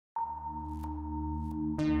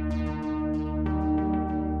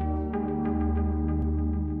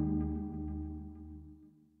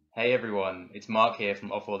Hey everyone, it's Mark here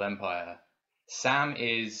from Offworld Empire. Sam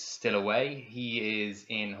is still away. He is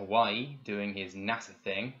in Hawaii doing his NASA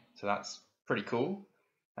thing, so that's pretty cool.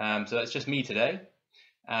 So that's just me today,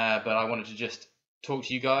 but I wanted to just talk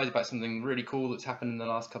to you guys about something really cool that's happened in the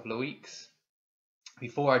last couple of weeks.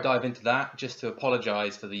 Before I dive into that, just to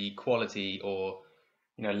apologize for the quality or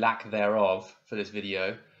lack thereof for this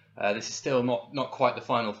video. This is still not quite the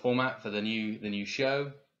final format for the new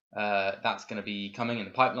show. That's going to be coming in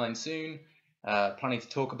the pipeline soon. Planning to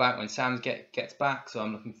talk about when Sam gets back, so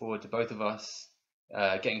I'm looking forward to both of us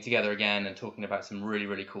getting together again and talking about some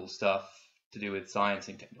really cool stuff to do with science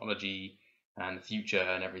and technology and the future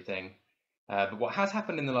and everything. But what has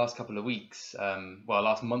happened in the last couple of weeks, well,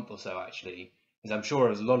 last month or so actually, is I'm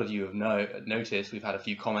sure as a lot of you have noticed, we've had a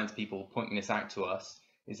few comments, people pointing this out to us,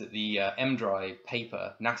 is that the EmDrive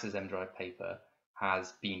paper, NASA's EmDrive paper,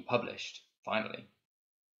 has been published, finally.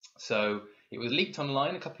 So it was leaked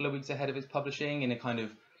online a couple of weeks ahead of its publishing in a kind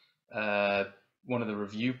of one of the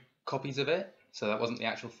review copies of it. So that wasn't the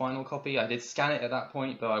actual final copy. I did scan it at that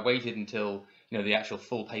point, but I waited until the actual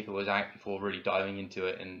full paper was out before really diving into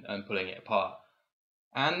it and pulling it apart.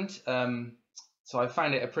 And so I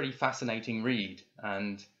found it a pretty fascinating read,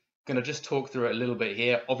 and going to just talk through it a little bit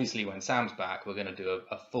here. Obviously, when Sam's back, we're going to do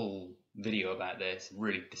a full video about this,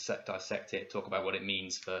 really dissect it, talk about what it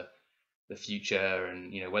means for the future,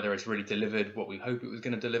 and whether it's really delivered what we hope it was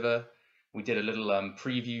going to deliver. We did a little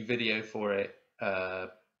preview video for it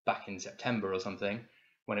back in September or something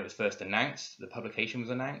when it was first announced, the publication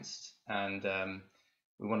was announced, and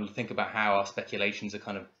we wanted to think about how our speculations are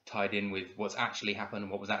kind of tied in with what's actually happened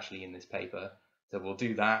and what was actually in this paper. So we'll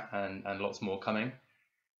do that and lots more coming.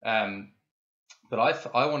 But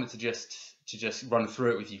I wanted to just run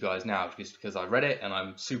through it with you guys now, just because I read it and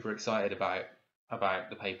I'm super excited about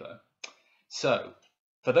the paper. So,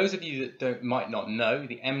 for those of you that might not know,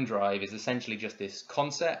 the EmDrive is essentially just this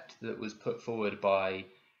concept that was put forward by,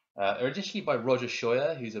 originally by Roger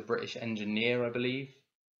Scheuer, who's a British engineer, I believe,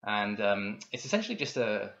 and it's essentially just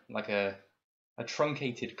a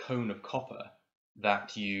truncated cone of copper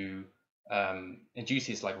that you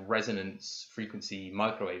induces like resonance frequency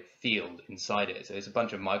microwave field inside it. So there's a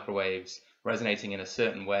bunch of microwaves resonating in a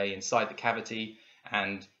certain way inside the cavity,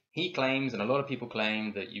 and he claims, and a lot of people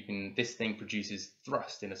claim, that this thing produces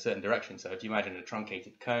thrust in a certain direction. So if you imagine a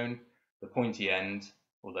truncated cone, the pointy end,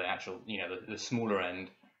 or the actual, the smaller end,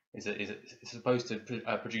 is supposed to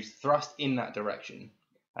produce thrust in that direction.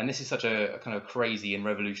 And this is such a kind of crazy and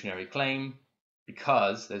revolutionary claim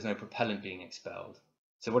because there's no propellant being expelled.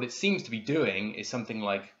 So what it seems to be doing is something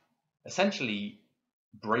like essentially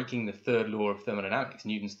breaking the third law of thermodynamics,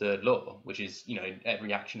 Newton's third law, which is,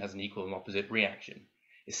 every action has an equal and opposite reaction.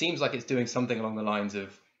 It seems like it's doing something along the lines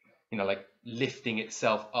of, like lifting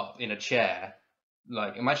itself up in a chair.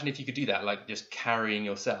 Like, imagine if you could do that, like just carrying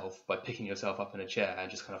yourself by picking yourself up in a chair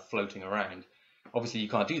and just kind of floating around. Obviously, you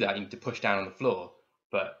can't do that. You need to push down on the floor.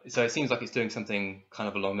 But so it seems like it's doing something kind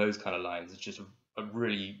of along those kind of lines. It's just a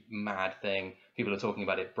really mad thing. People are talking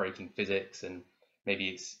about it breaking physics, and maybe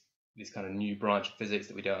it's this kind of new branch of physics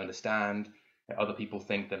that we don't understand. Other people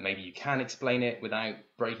think that maybe you can explain it without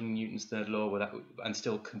breaking Newton's third law and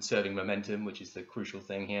still conserving momentum, which is the crucial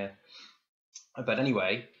thing here. But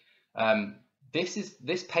anyway,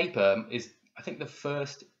 this paper is, I think, the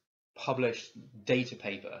first published data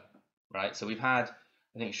paper, right? So we've had,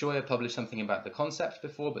 I think Scheuer published something about the concept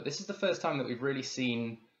before, but this is the first time that we've really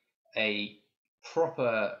seen a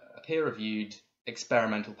proper peer-reviewed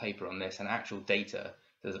experimental paper on this and actual data.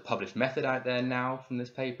 There's a published method out there now from this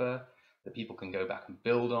paper that people can go back and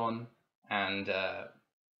build on, and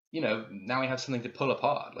now we have something to pull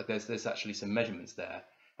apart. Like there's actually some measurements there,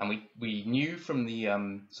 and we knew from the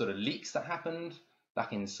sort of leaks that happened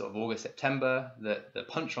back in sort of August, September, that the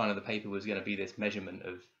punchline of the paper was going to be this measurement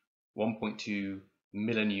of 1.2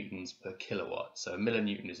 millinewtons per kilowatt. So a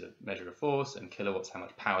millinewton is a measure of force, and kilowatts how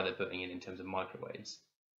much power they're putting in terms of microwaves.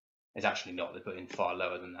 It's actually not. They put in far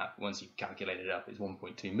lower than that. Once you calculate it up, it's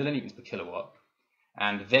 1.2 millinewtons per kilowatt.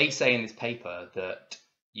 And they say in this paper that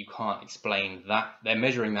you can't explain that. They're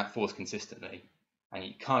measuring that force consistently, and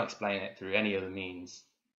you can't explain it through any other means,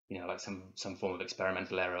 like some form of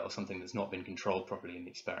experimental error or something that's not been controlled properly in the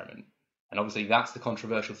experiment. And obviously that's the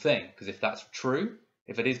controversial thing, because if that's true,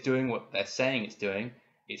 if it is doing what they're saying it's doing,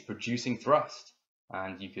 it's producing thrust,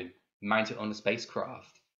 and you could mount it on a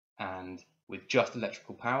spacecraft, and with just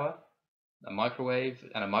electrical power, a microwave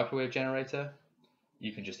and a microwave generator,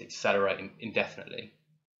 you can just accelerate indefinitely.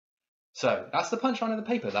 So that's the punchline of the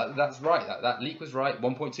paper. That's right. That leak was right.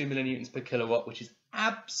 1.2 millinewtons per kilowatt, which is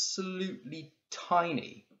absolutely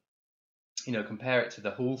tiny. compare it to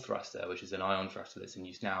the Hall thruster, which is an ion thruster that's in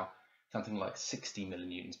use now, something like 60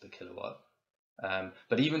 millinewtons per kilowatt.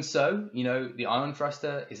 But even so, the ion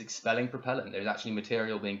thruster is expelling propellant. There's actually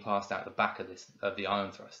material being passed out the back of the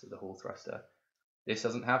ion thruster, the Hall thruster. This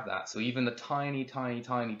doesn't have that. So even the tiny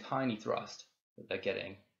thrust that they're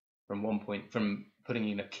getting from putting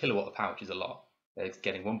in a kilowatt of power, which is a lot, they're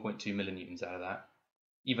getting 1.2 millinewtons out of that.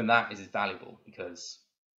 Even that is valuable because,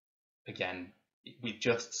 again, with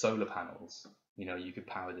just solar panels, you could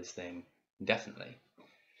power this thing indefinitely.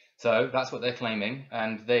 So that's what they're claiming,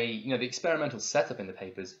 and the experimental setup in the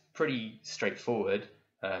paper is pretty straightforward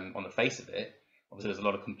on the face of it. Obviously, there's a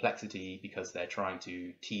lot of complexity because they're trying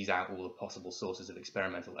to tease out all the possible sources of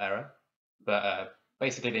experimental error. But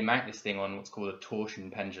basically, they mount this thing on what's called a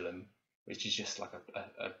torsion pendulum, which is just like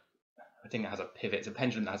a thing that has a pivot. It's a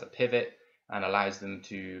pendulum that has a pivot and allows them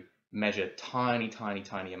to measure tiny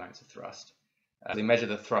amounts of thrust. They measure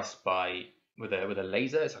the thrust with a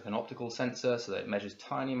laser. It's like an optical sensor, so that it measures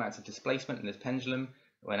tiny amounts of displacement in this pendulum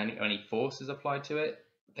when any force is applied to it.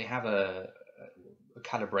 They have a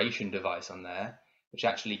calibration device on there which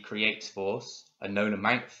actually creates force, a known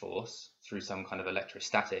amount of force, through some kind of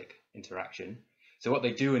electrostatic interaction. So what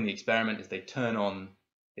they do in the experiment is they turn on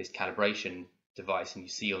this calibration device, and you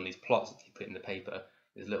see on these plots that they put in the paper,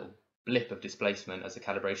 there's a little blip of displacement as the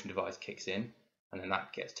calibration device kicks in, and then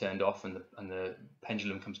that gets turned off, and the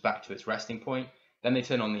pendulum comes back to its resting point. Then they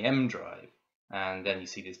turn on the EmDrive, and then you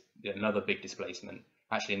see another big displacement,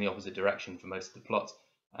 actually in the opposite direction for most of the plots,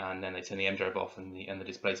 and then they turn the EmDrive off, and the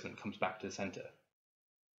displacement comes back to the center.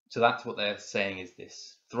 So that's what they're saying is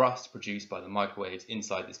this thrust produced by the microwaves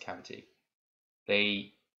inside this cavity.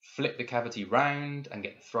 They flip the cavity round and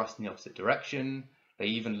get the thrust in the opposite direction. They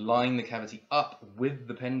even line the cavity up with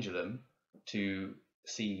the pendulum to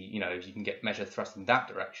see, if you can measure thrust in that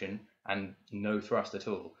direction, and no thrust at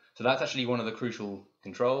all. So that's actually one of the crucial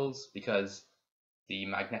controls, because the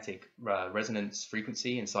magnetic resonance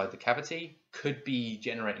frequency inside the cavity could be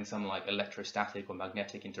generating some like electrostatic or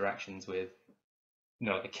magnetic interactions with,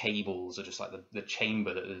 like the cables, or just like the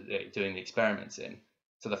chamber that they're doing the experiments in.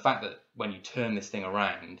 So the fact that when you turn this thing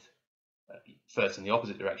around, first in the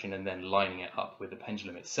opposite direction and then lining it up with the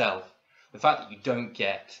pendulum itself, the fact that you don't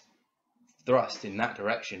get thrust in that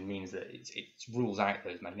direction means that it rules out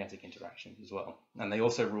those magnetic interactions as well. And they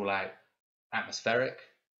also rule out atmospheric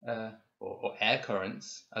or air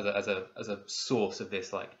currents as a source of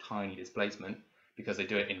this like tiny displacement, because they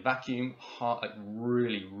do it in vacuum, like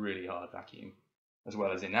really hard vacuum, as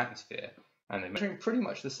well as in atmosphere, and they're measuring pretty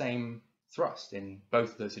much the same thrust in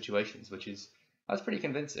both of those situations, that's pretty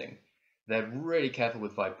convincing. They're really careful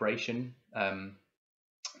with vibration.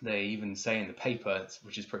 They even say in the paper,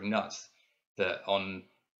 which is pretty nuts, that on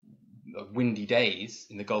windy days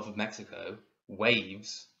in the Gulf of Mexico,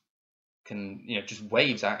 waves can, just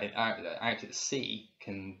waves out at the sea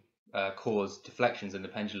can cause deflections in the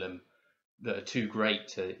pendulum that are too great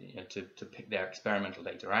to pick their experimental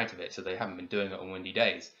data out of it. So they haven't been doing it on windy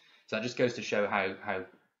days. So that just goes to show how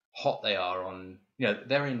hot they are on.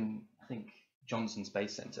 They're in, I think, Johnson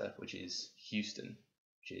Space Center, which is Houston,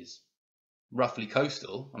 which is roughly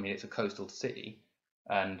coastal. I mean, it's a coastal city,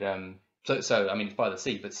 and so I mean, it's by the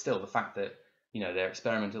sea, but still, the fact that their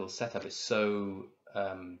experimental setup is so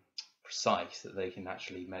precise that they can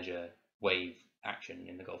actually measure wave action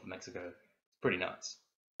in the Gulf of Mexico, it's pretty nuts.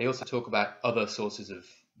 They also talk about other sources of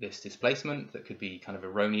this displacement that could be kind of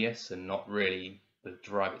erroneous and not really the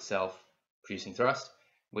drive itself producing thrust,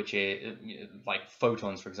 which is like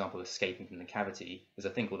photons, for example, escaping from the cavity. There's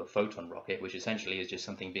a thing called a photon rocket, which essentially is just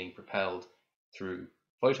something being propelled through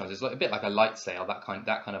photons. It's like a bit like a light sail, that kind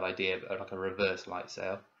of idea, but like a reverse light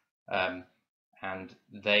sail. And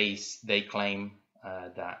they claim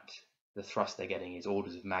that the thrust they're getting is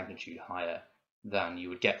orders of magnitude higher than you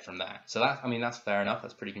would get from that. So that's fair enough.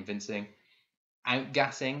 That's pretty convincing.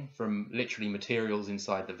 Outgassing from literally materials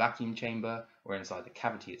inside the vacuum chamber or inside the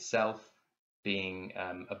cavity itself being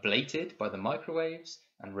ablated by the microwaves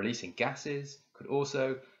and releasing gases could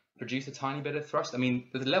also produce a tiny bit of thrust. I mean,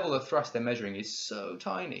 the level of thrust they're measuring is so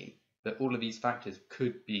tiny that all of these factors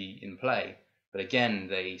could be in play. But again,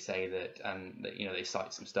 they say that, and they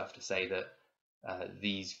cite some stuff to say that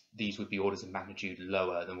these would be orders of magnitude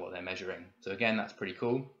lower than what they're measuring. So again, that's pretty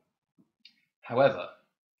cool. However,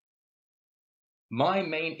 my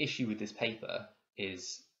main issue with this paper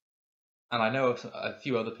is, and I know of a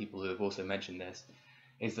few other people who have also mentioned this,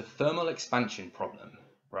 is the thermal expansion problem,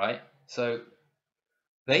 right? So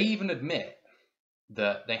they even admit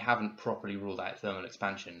that they haven't properly ruled out thermal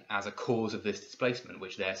expansion as a cause of this displacement,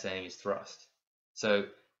 which they're saying is thrust. So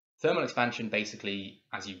thermal expansion, basically,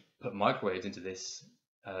 as you put microwaves into this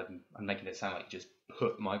I'm making it sound like you just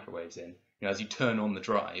put microwaves in. As you turn on the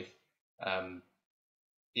drive,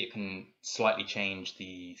 it can slightly change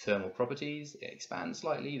the thermal properties. It expands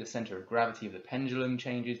slightly. The center of gravity of the pendulum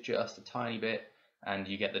changes just a tiny bit, and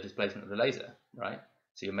you get the displacement of the laser, right?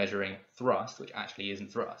 So you're measuring thrust, which actually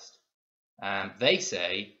isn't thrust. They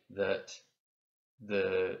say that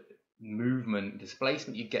the movement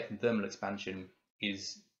displacement you get from thermal expansion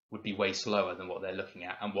would be way slower than what they're looking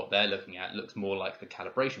at, and what they're looking at looks more like the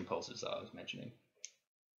calibration pulses that I was mentioning.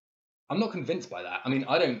 I'm not convinced by that. I mean,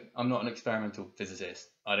 I'm not an experimental physicist.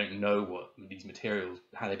 I don't know what these materials,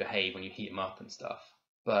 how they behave when you heat them up and stuff.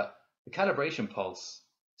 But the calibration pulse,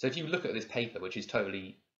 so if you look at this paper, which is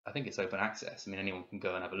totally, I think it's open access. I mean, anyone can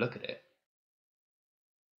go and have a look at it.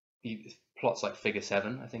 Plots like figure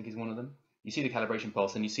 7, I think, is one of them. You see the calibration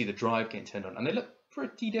pulse and you see the drive getting turned on, and they look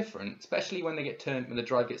pretty different, especially when the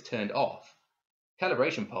drive gets turned off.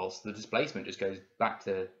 Calibration pulse, the displacement just goes back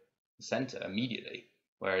to the center immediately.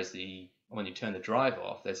 Whereas when you turn the drive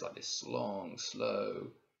off, there's like this long,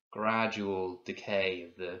 slow, gradual decay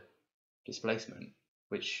of the displacement,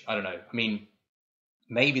 which I don't know. I mean,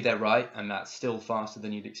 maybe they're right, and that's still faster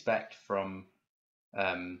than you'd expect from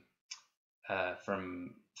thermal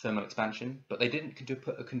expansion. But they didn't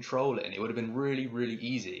put a control in. It would have been really, really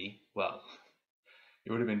easy. Well,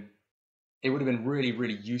 it would have been really,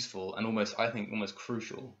 really useful, and I think almost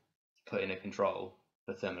crucial to put in a control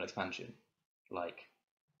for thermal expansion, like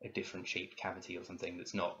a different shaped cavity or something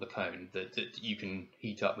that's not the cone that you can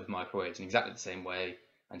heat up with microwaves in exactly the same way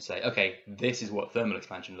and say, okay, this is what thermal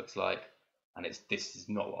expansion looks like, and this is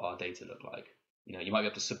not what our data look like. You might be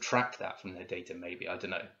able to subtract that from their data, maybe. I don't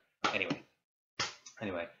know.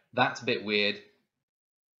 Anyway, that's a bit weird,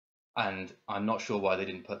 and I'm not sure why they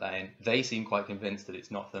didn't put that in. They seem quite convinced that it's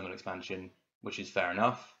not thermal expansion, which is fair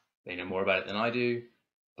enough. They know more about it than I do,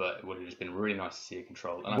 but it would have just been really nice to see a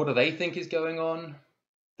control. And what do they think is going on?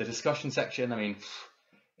 The discussion section, I mean,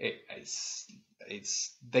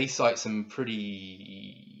 they cite some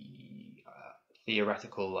pretty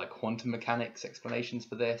theoretical, like quantum mechanics explanations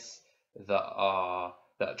for this that are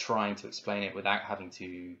trying to explain it without having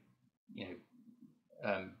to,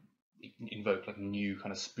 invoke like new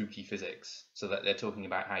kind of spooky physics. So that they're talking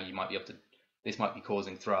about how you might be able to, this might be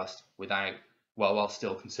causing thrust while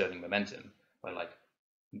still conserving momentum by like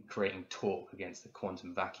creating torque against the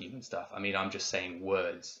quantum vacuum and stuff. I mean, I'm just saying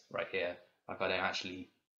words right here. Like, I don't actually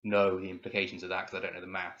know the implications of that because I don't know the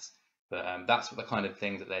maths. But that's the kind of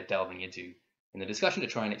things that they're delving into in the discussion to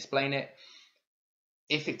try and explain it.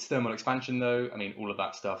 If it's thermal expansion, though, I mean, all of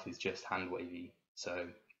that stuff is just hand wavy. So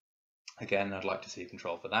again, I'd like to see a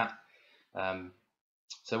control for that.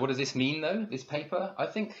 So what does this mean, though? This paper, I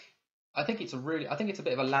think it's a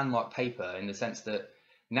bit of a landmark paper in the sense that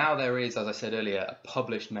now there is, as I said earlier, a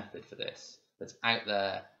published method for this that's out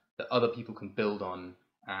there that other people can build on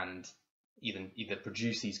and either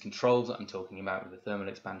produce these controls that I'm talking about with the thermal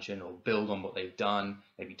expansion, or build on what they've done,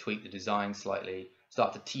 maybe tweak the design slightly,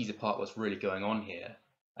 start to tease apart what's really going on here.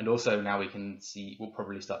 And also now we'll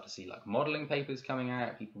probably start to see like modeling papers coming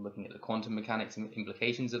out, people looking at the quantum mechanics and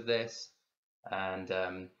implications of this. And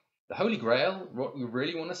the Holy Grail, what we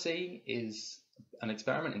really want to see is an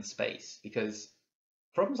experiment in space, because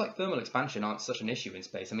problems like thermal expansion aren't such an issue in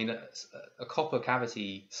space. I mean, a copper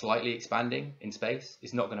cavity slightly expanding in space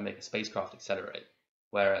is not going to make a spacecraft accelerate,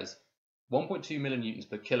 whereas 1.2 millinewtons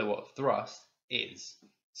per kilowatt of thrust is.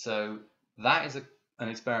 So that is an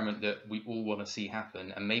experiment that we all want to see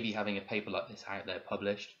happen, and maybe having a paper like this out there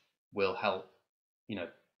published will help,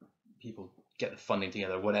 people get the funding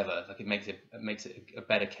together, whatever. Like, it makes it a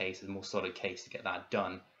better case, a more solid case to get that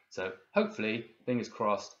done. So hopefully, fingers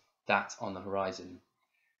crossed, that's on the horizon.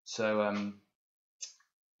 So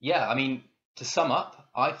yeah, I mean, to sum up,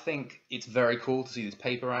 I think it's very cool to see this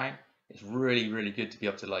paper out. It's really, really good to be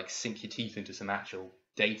able to like sink your teeth into some actual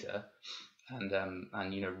data and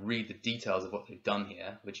read the details of what they've done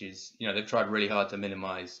here, which is, they've tried really hard to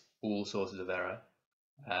minimize all sources of error.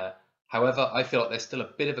 However, I feel like there's still a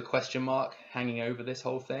bit of a question mark hanging over this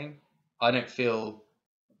whole thing. I don't feel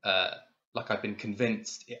like I've been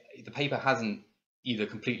convinced. The paper hasn't either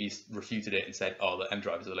completely refuted it and said, oh, the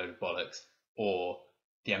EmDrive is a load of bollocks, or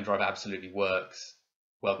the EmDrive absolutely works.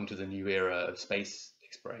 Welcome to the new era of space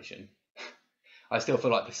exploration. I still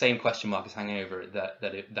feel like the same question mark is hanging over it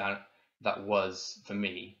that was for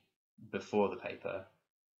me before the paper.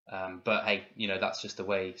 But hey, that's just the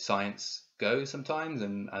way science goes sometimes,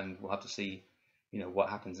 and we'll have to see, what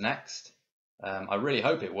happens next. I really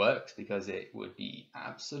hope it works, because it would be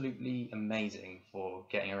absolutely amazing for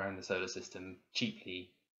getting around the solar system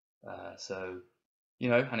cheaply.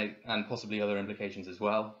 And possibly other implications as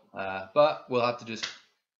well. But we'll have to just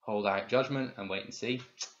hold out judgment and wait and see.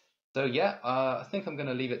 So yeah, I think I'm going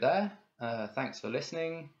to leave it there. Thanks for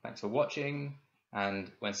listening, thanks for watching,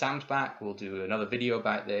 and when Sam's back we'll do another video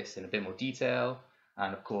about this in a bit more detail,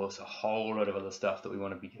 and of course a whole lot of other stuff that we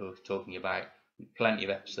want to be talking about. Plenty of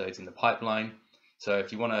episodes in the pipeline, so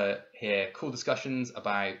if you want to hear cool discussions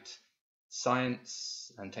about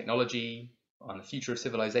science and technology, on the future of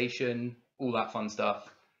civilization, all that fun stuff,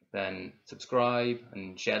 then subscribe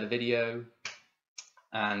and share the video.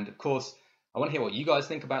 And of course, I want to hear what you guys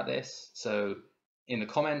think about this. So in the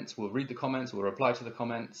comments, we'll read the comments, we'll reply to the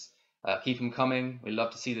comments. Keep them coming. We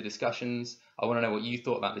love to see the discussions. I want to know what you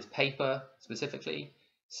thought about this paper specifically.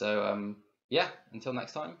 So yeah, until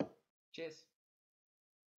next time, cheers.